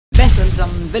alle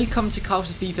sammen, velkommen til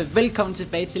Fifa, velkommen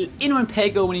tilbage til endnu en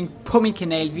pakke-opening på min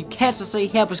kanal. Vi kan så se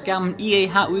her på skærmen, EA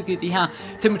har udgivet de her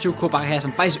 25k pakker her,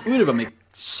 som faktisk udløber med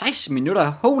 16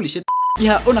 minutter, holy shit. Vi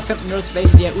har under 15 minutter tilbage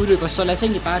til de her udløber, så lad os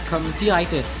egentlig bare komme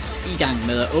direkte i gang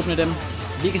med at åbne dem.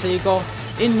 Vi kan se, I går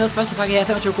ind med første pakke her,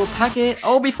 25k pakke,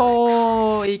 og vi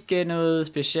får ikke noget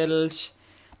specielt.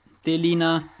 Det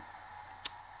ligner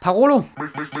Parolo.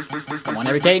 Come on,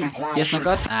 Harry Kane. Yes, not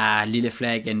godt. Lille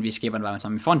flag igen. Vi skipper den bare med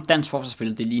sammen. Vi får en dansk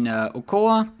forsvarsspiller. Det ligner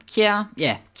Okora. Kjær.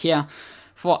 Ja, Kjær.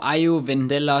 For Ayo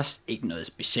Vendelos. Ikke noget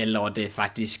specielt over det,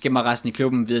 faktisk. Skimmer resten i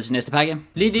klubben videre til næste pakke.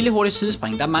 Lige et lille hurtigt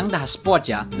sidespring. Der er mange, der har spurgt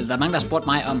jer. Der er mange, der har spurgt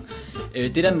mig om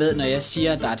det der med, når jeg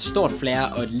siger, der er et stort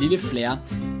flare og et lille flare,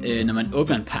 når man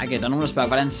åbner en pakke. Der er nogen, der spørger,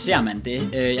 hvordan ser man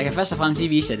det? Jeg kan først og fremmest lige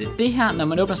vise jer det. Det her, når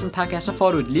man åbner sådan en pakke her, så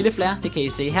får du et lille flare. Det kan I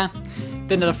se her.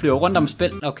 Den der flyver rundt om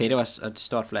spil. Okay, det var et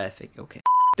stort flare, jeg fik. Okay.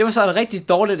 Det var så et rigtig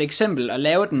dårligt eksempel at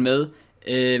lave den med.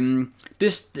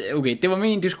 Okay, det var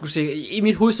meningen, du skulle se. I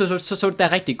mit hoved så det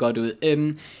der rigtig godt ud.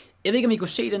 Jeg ved ikke, om I kunne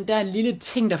se den der lille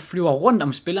ting, der flyver rundt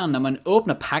om spilleren, når man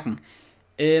åbner pakken.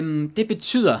 Det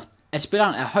betyder, at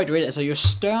spilleren er højt rated. Altså, jo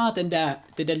større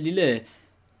det der lille,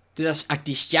 det der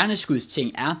agtige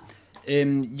stjerneskudsting er,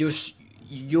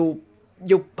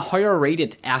 jo højere rated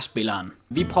er spilleren.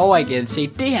 Vi prøver igen at se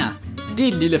det her. Det er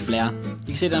et lille flare. I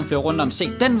kan se, at den flyver rundt om.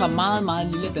 Se, den var meget,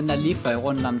 meget lille, den der lige fløj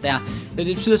rundt om der.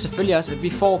 Det betyder selvfølgelig også, at vi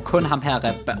får kun ham her,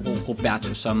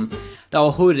 Roberto, som der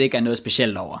overhovedet ikke er noget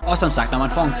specielt over. Og som sagt, når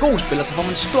man får en god spiller, så får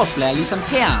man et stort flare, ligesom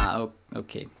her.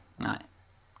 Okay, nej.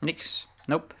 Niks.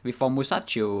 Nope, vi får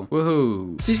Musacho.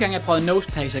 Woohoo. Sidste gang jeg prøvede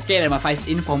nosepack, så gav det mig faktisk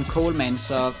Inform Coleman,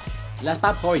 så lad os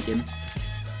bare prøve igen.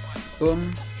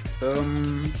 Bum,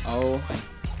 bum og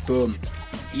bum.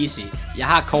 Easy. Jeg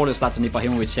har kortet Zlatan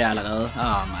Ibrahimovic her allerede.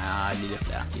 Lille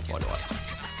flare. Vi får lort.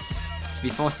 Vi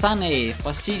får Sané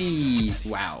fra City.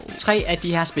 Wow. 3 af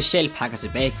de her specialpakker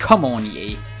tilbage. Kom on, EA.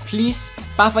 Please.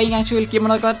 Bare for en gang skyld. Giv mig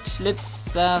noget godt. Lidt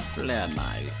større flare.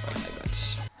 Nej, vi får ikke noget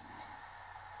godt.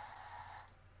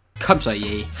 Kom så,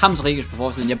 EA. Hams Rikkes på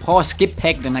forsiden. Jeg prøver at skip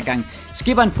pakken den her gang.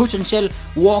 Skipper en potentiel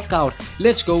walkout.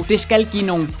 Let's go. Det skal give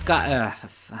nogle...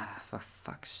 For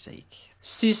fuck's sake.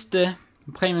 Sidste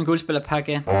premium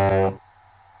guldspillerpakke.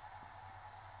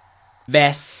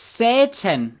 Hvad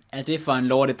satan er det for en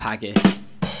lortepakke?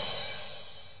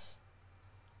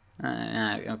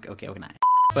 Okay, nej.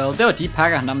 Well, det var de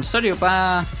pakker. Nå, men så er det jo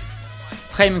bare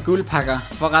premium guldpakker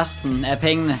for resten af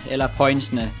pengene, eller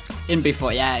pointsene. NB for,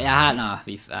 jeg har,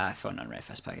 vi har fundet en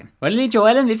first pakke. Var det lige Joe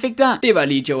Allen, vi fik der? Det var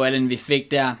lige Joe Allen, vi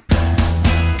fik der.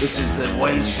 This is the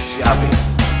wench shopping.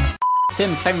 5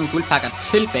 premium guldpakker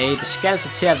tilbage. Det skal altså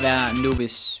til at være nu,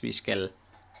 hvis vi skal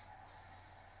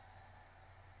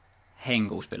have en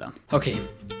god spiller. Okay,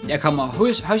 jeg kommer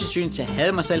højst sandsynligt til at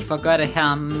have mig selv for at gøre det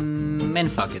her, men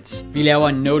fuck it. Vi laver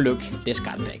en no-look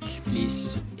discard pack.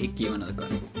 Please, ikke give mig noget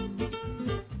godt.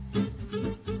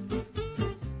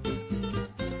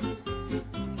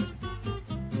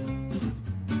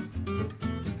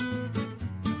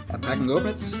 Er pakken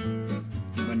åbnet?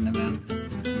 Hvordan er det?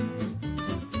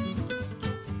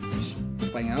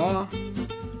 Springer over.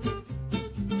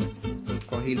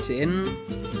 Går helt til enden.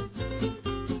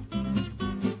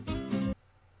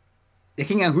 Jeg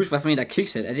kan ikke engang huske, hvad for en der er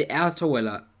kicksæt. Er det R2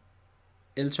 eller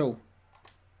L2?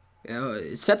 Jeg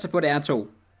satser på, det er R2.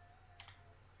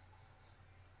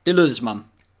 Det lød det som om.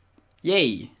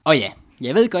 Yay! Og ja,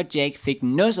 jeg ved godt, jeg ikke fik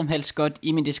noget som helst godt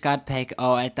i min discard pack,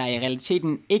 og at der i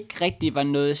realiteten ikke rigtig var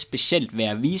noget specielt ved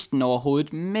at vise den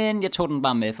overhovedet, men jeg tog den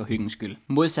bare med for hyggens skyld.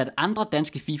 Modsat andre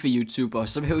danske FIFA-YouTubere,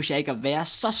 så behøver jeg ikke at være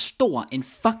så stor en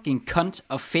fucking cunt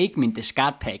og fake mine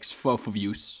discard packs for at få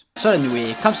views. Så er det nu,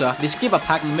 kom så, vi skipper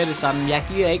pakken med det samme, jeg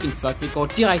giver ikke en fuck, vi går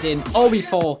direkte ind, og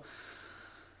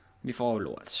vi får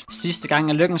lort. Sidste gang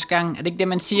er lykkens gang, er det ikke det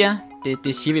man siger?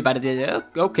 Det siger vi bare, det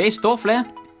okay, stor flare.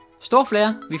 Stor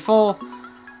flare, vi får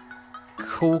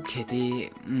Koke, det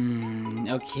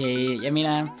okay, jeg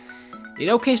mener, det er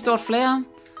et okay stort flare.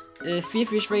 4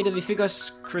 fish rated, vi fik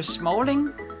også Chris Smalling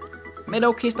med et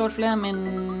okay stort flare, men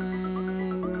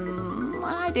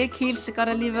nej, det er ikke helt så godt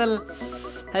alligevel.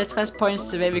 50 points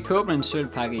tilbage, vi kan åbne en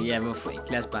sølvpakke, ja, hvorfor ikke,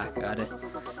 lad os bare gøre det.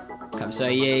 Kom så,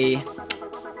 EA.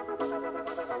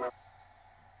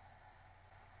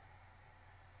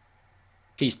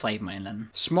 Please dræb mig en eller anden.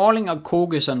 Smalling og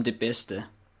Koke som det bedste.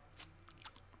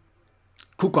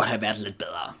 Kunne godt have været lidt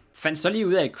bedre. Fandt så lige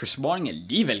ud af, at Chris Smalling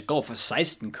alligevel går for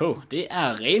 16k. Det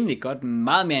er rimelig godt.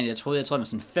 Meget mere end jeg troede. Jeg tror,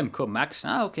 det var sådan 5k max.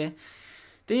 Okay.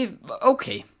 Det er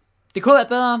okay. Det kunne have været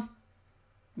bedre.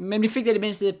 Men vi fik det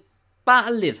mindste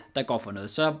bare lidt, der går for noget.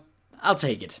 Så I'll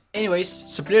take it. Anyways,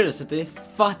 så bliver det så det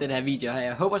for den her video her.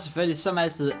 Jeg håber selvfølgelig som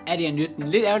altid, at I har nydt den.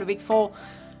 Lidt ærgerligt, at vi ikke får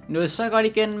noget så godt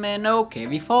igen, men okay,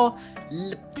 vi får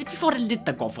det lidt,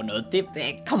 der går for noget.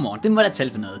 Come on, det må da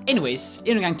tælle for noget. Anyways,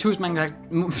 endnu en gang tusind mange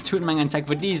gange tak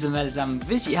fordi I så alle sammen.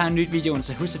 Hvis I har en nyt video,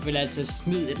 så husk selvfølgelig altid at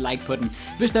smide et like på den.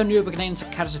 Hvis du er ny på kanalen, så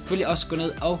kan du selvfølgelig også gå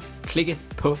ned og klikke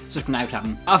på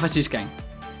subscribe-knappen. Og for sidste gang,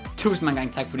 tusind mange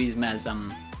gange tak fordi I så alle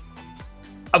sammen.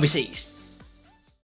 Og vi ses.